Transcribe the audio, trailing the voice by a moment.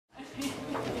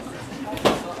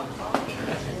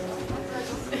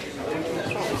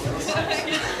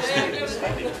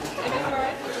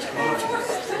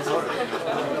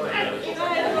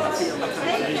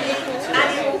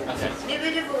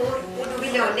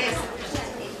läsa.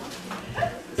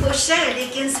 På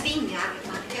kärlekens vingar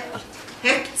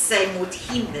högt sig mot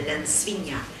himmelens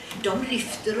svingar. De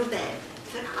lyfter och bär,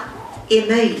 för allt är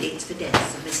möjligt för den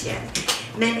som är kär.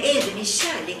 Men även i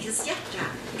kärlekens hjärta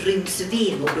ryms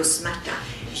vemod och smärta.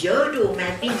 Gör då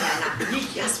med vingarna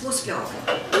nya små slag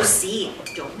och se,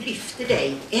 de lyfter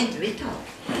dig ännu ett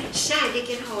tag.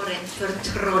 Kärleken har en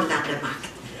förtrollande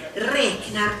makt,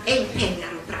 räknar ej pengar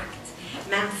och prakt,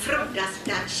 men frodas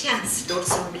bland känslor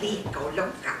som leka och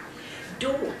locka.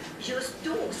 Just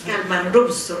då skall man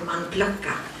rosor man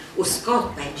plocka och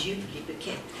skapa en ljuvlig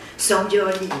bukett som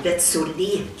gör livet så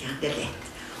lekande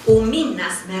lätt. Och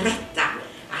minnas med rätta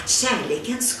att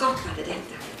kärleken skapade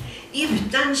detta.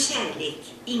 Utan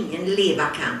kärlek ingen leva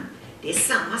kan. Det är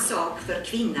samma sak för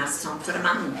kvinna som för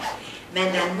man.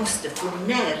 Men den måste få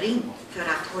näring för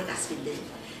att hållas vid liv.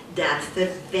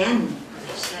 Därför vän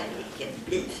med kärleken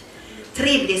blir.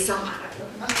 Trevlig sommar.